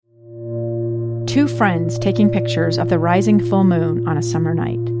Two friends taking pictures of the rising full moon on a summer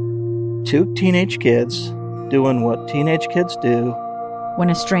night. Two teenage kids doing what teenage kids do. When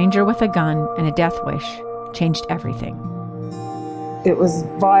a stranger with a gun and a death wish changed everything. It was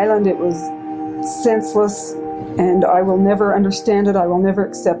violent, it was senseless, and I will never understand it, I will never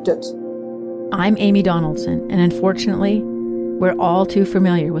accept it. I'm Amy Donaldson, and unfortunately, we're all too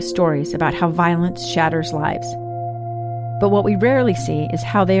familiar with stories about how violence shatters lives. But what we rarely see is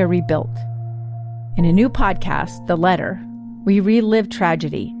how they are rebuilt. In a new podcast, The Letter, we relive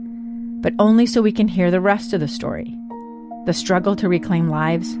tragedy, but only so we can hear the rest of the story. The struggle to reclaim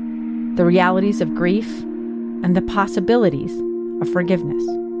lives, the realities of grief, and the possibilities of forgiveness.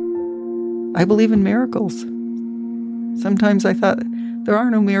 I believe in miracles. Sometimes I thought, there are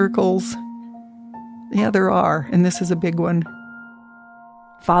no miracles. Yeah, there are, and this is a big one.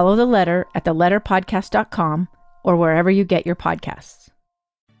 Follow The Letter at theletterpodcast.com or wherever you get your podcasts.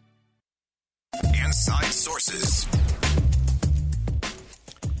 Inside Sources.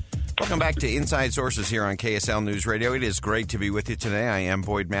 Welcome back to Inside Sources here on KSL News Radio. It is great to be with you today. I am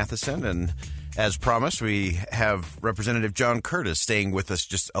Boyd Matheson, and as promised, we have Representative John Curtis staying with us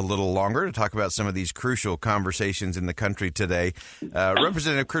just a little longer to talk about some of these crucial conversations in the country today.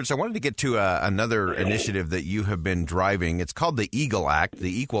 Representative Curtis, I wanted to get to another initiative that you have been driving. It's called the EAGLE Act,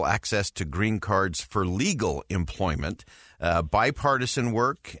 the Equal Access to Green Cards for Legal Employment. Bipartisan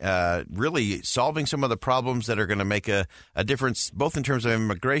work, really solving some of the problems that are going to make a difference, both in terms of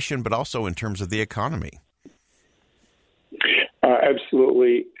immigration, but also in terms of the economy.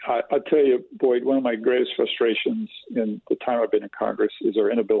 Absolutely. I'll tell you, Boyd, one of my greatest frustrations in the time I've been in Congress is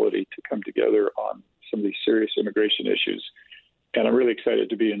our inability to come together on some of these serious immigration issues. And I'm really excited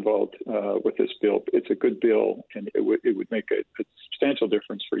to be involved with this bill. It's a good bill, and it would make a substantial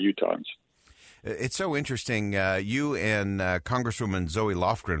difference for Utahns. It's so interesting. You and Congresswoman Zoe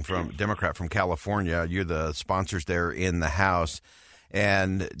Lofgren, Democrat from California, you're the sponsors there in the House.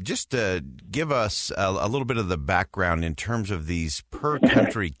 And just to give us a little bit of the background in terms of these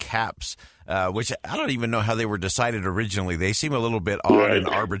per-country caps, which I don't even know how they were decided originally. They seem a little bit odd and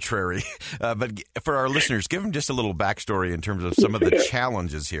arbitrary. But for our listeners, give them just a little backstory in terms of some of the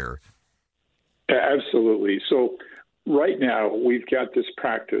challenges here. Absolutely. So right now, we've got this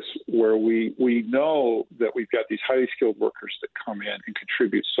practice where we know that we've got these highly skilled workers that come in and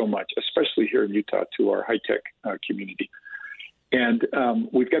contribute so much, especially here in Utah, to our high-tech community. And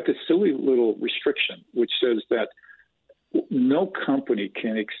we've got this silly little restriction, which says that no country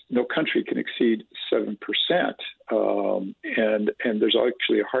can exceed 7%, and there's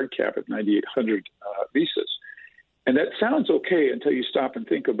actually a hard cap at 9,800 visas. And that sounds okay until you stop and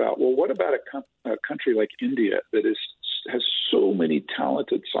think about, well, what about a country like India that has so many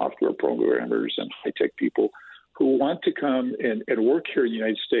talented software programmers and high-tech people who want to come and work here in the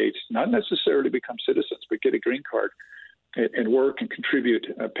United States, not necessarily become citizens, but get a green card and work and contribute,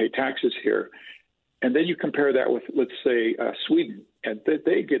 pay taxes here. And then you compare that with, let's say, Sweden, and that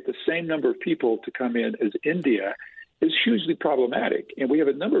they get the same number of people to come in as India is hugely problematic. And we have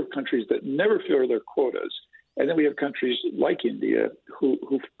a number of countries that never fill their quotas. And then we have countries like India who,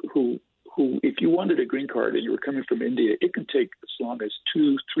 if you wanted a green card and you were coming from India, it can take as long as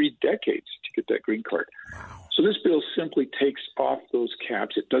 2-3 decades to get that green card. Wow. So this bill simply takes off those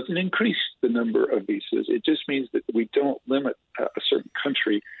caps. It doesn't increase the number of visas. It just means that we don't limit a certain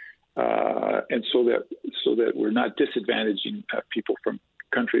country, and so that we're not disadvantaging people from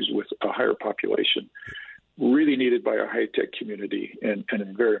countries with a higher population. Really needed by our high-tech community, and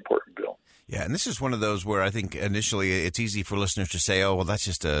a very important bill. Yeah, and this is one of those where I think initially it's easy for listeners to say, oh, well, that's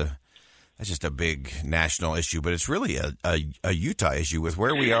just a big national issue, but it's really a Utah issue with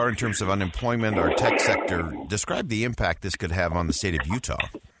where we are in terms of unemployment, our tech sector. Describe the impact this could have on the state of Utah.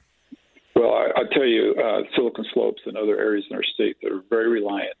 Well, I'll tell you, Silicon Slopes and other areas in our state that are very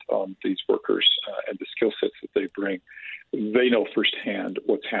reliant on these workers and the skill sets that they bring, they know firsthand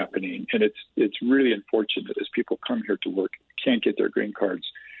what's happening. And it's really unfortunate as people come here to work, can't get their green cards.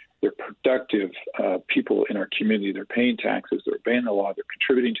 They're productive people in our community. They're paying taxes. They're obeying the law. They're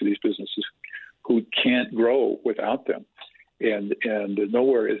contributing to these businesses who can't grow without them. And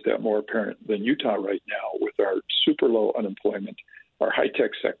nowhere is that more apparent than Utah right now with our super low unemployment, our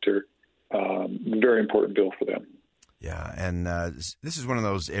high-tech sector. Very important bill for them. Yeah, and this is one of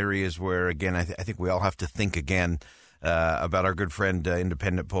those areas where, again, I think we all have to think again about our good friend,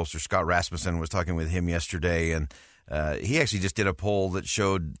 independent pollster Scott Rasmussen. Was talking with him yesterday, and he actually just did a poll that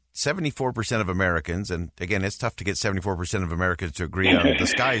showed 74% of Americans, and again, it's tough to get 74% of Americans to agree on the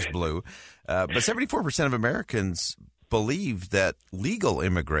sky's blue, but 74% of Americans believe that legal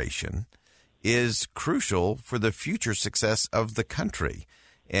immigration is crucial for the future success of the country.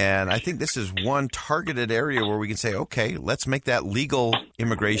 And I think this is one targeted area where we can say, okay, let's make that legal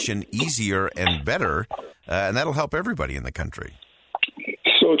immigration easier and better, and that'll help everybody in the country.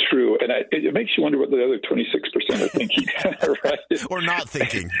 So true. And it makes you wonder what the other 26% are thinking, right? Or not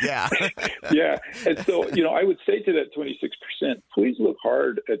thinking, yeah. Yeah. And so, I would say to that 26%, please look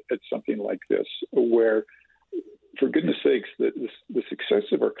hard at something like this, where, for goodness sakes, the success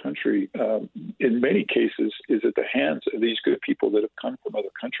of our country, in many cases, is at the hands of these good people that have come from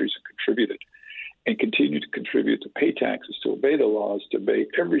other countries and contributed and continue to contribute, to pay taxes, to obey the laws, to obey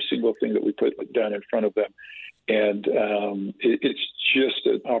every single thing that we put down in front of them. And it's just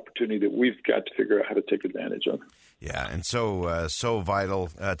an opportunity that we've got to figure out how to take advantage of. Yeah, and so vital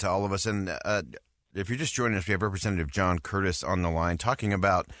to all of us. And if you're just joining us, we have Representative John Curtis on the line talking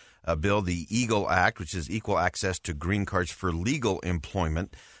about a bill, the EAGLE Act, which is Equal Access to Green Cards for Legal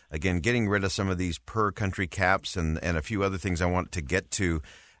Employment. Again, getting rid of some of these per-country caps and a few other things I want to get to.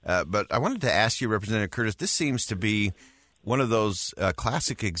 But I wanted to ask you, Representative Curtis, this seems to be one of those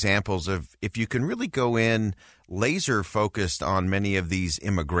classic examples of if you can really go in laser focused on many of these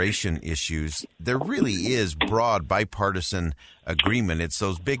immigration issues, there really is broad bipartisan agreement. It's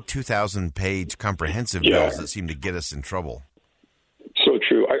those big 2,000-page comprehensive bills that seem to get us in trouble. So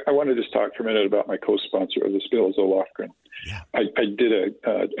true. I want to just talk for a minute about my co-sponsor of this bill, Zoe Lofgren. Yeah. I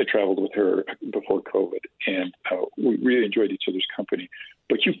traveled with her before COVID, and we really enjoyed each other's company.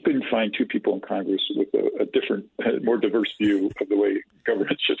 But you couldn't find two people in Congress with a different, more diverse view of the way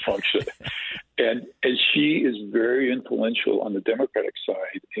government should function. And she is very influential on the Democratic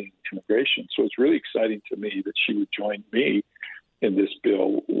side in immigration. So it's really exciting to me that she would join me in this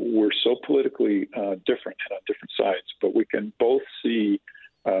bill. We're so politically different and on different sides, but we can both see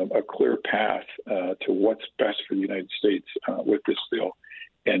a clear path to what's best for the United States with this bill.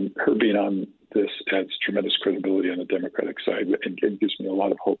 And her being on this adds tremendous credibility on the Democratic side, and it gives me a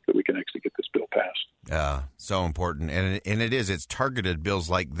lot of hope that we can actually get this bill passed. So important. And it's targeted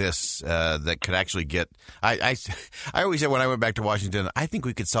bills like this that could actually get, I always said when I went back to Washington, I think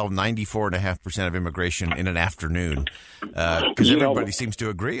we could solve 94.5% of immigration in an afternoon because everybody seems to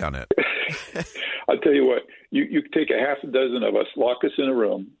agree on it. I'll tell you what, you take a half a dozen of us, lock us in a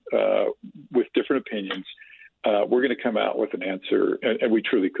room with different opinions, we're going to come out with an answer, and we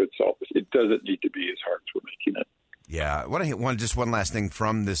truly could solve this. It doesn't need to be as hard as we're making it. Yeah. I want to hit one last thing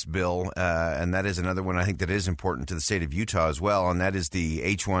from this bill, and that is another one I think that is important to the state of Utah as well, and that is the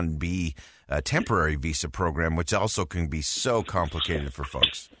H-1B temporary visa program, which also can be so complicated for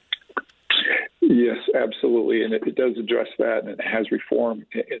folks. Yes, absolutely, and it does address that, and it has reform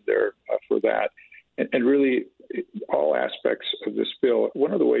in there for that. And really, all aspects of this bill,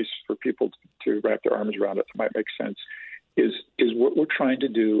 one of the ways for people to wrap their arms around it that might make sense is what we're trying to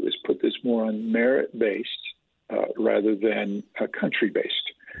do is put this more on merit-based rather than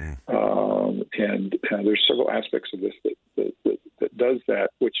country-based. And there's several aspects of this that does that,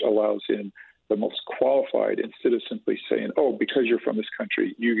 which allows in the most qualified instead of simply saying, oh, because you're from this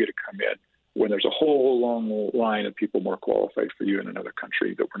country, you get to come in, when there's a whole long line of people more qualified for you in another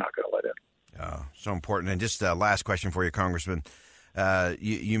country that we're not going to let in. So important. And just last question for you, Congressman.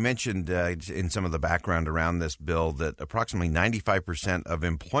 You mentioned in some of the background around this bill that approximately 95% of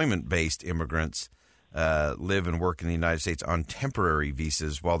employment-based immigrants live and work in the United States on temporary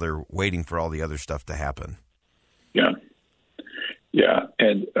visas while they're waiting for all the other stuff to happen. Yeah.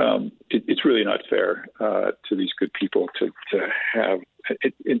 And it's really not fair to these good people to have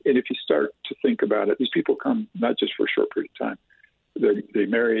and if you start to think about it, these people come not just for a short period of time. They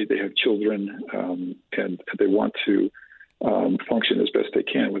marry, they have children, and they want to function as best they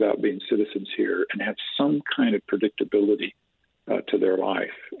can without being citizens here and have some kind of predictability to their life.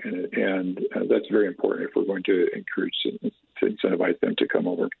 And that's very important if we're going to encourage to incentivize them to come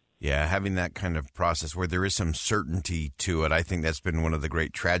over. Yeah, having that kind of process where there is some certainty to it, I think that's been one of the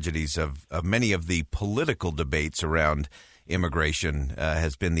great tragedies of many of the political debates around immigration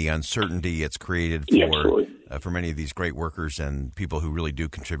has been the uncertainty it's created for many of these great workers and people who really do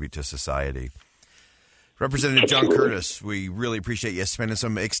contribute to society. Representative John Curtis, we really appreciate you spending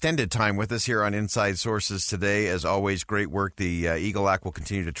some extended time with us here on Inside Sources today. As always, great work. The EAGLE Act will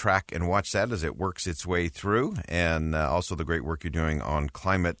continue to track and watch that as it works its way through, and also the great work you're doing on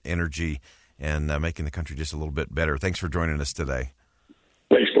climate, energy, and making the country just a little bit better. Thanks for joining us today.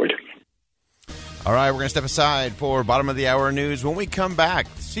 Thanks, Boyd. All right, we're going to step aside for bottom of the hour news. When we come back,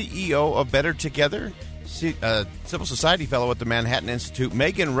 CEO of Better Together, civil society fellow at the Manhattan Institute,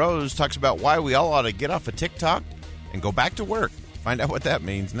 Megan Rose, talks about why we all ought to get off of TikTok and go back to work. Find out what that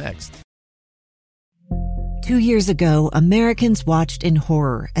means next. 2 years ago, Americans watched in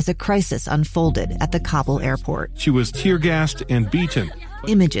horror as a crisis unfolded at the Kabul airport. She was tear-gassed and beaten.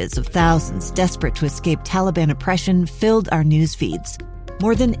 Images of thousands desperate to escape Taliban oppression filled our news feeds.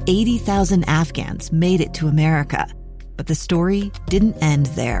 More than 80,000 Afghans made it to America. But the story didn't end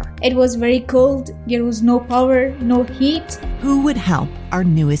there. It was very cold. There was no power, no heat. Who would help our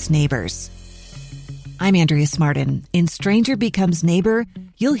newest neighbors? I'm Andrea Smartin. In Stranger Becomes Neighbor,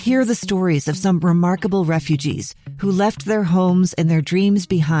 you'll hear the stories of some remarkable refugees who left their homes and their dreams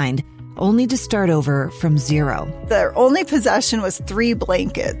behind, only to start over from zero. Their only possession was 3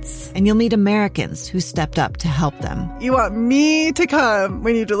 blankets. And you'll meet Americans who stepped up to help them. You want me to come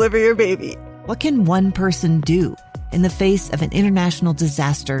when you deliver your baby. What can one person do in the face of an international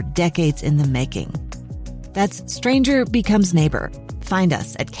disaster decades in the making? That's Stranger Becomes Neighbor. Find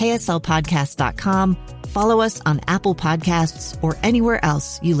us at kslpodcast.com. Follow us on Apple Podcasts or anywhere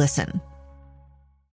else you listen.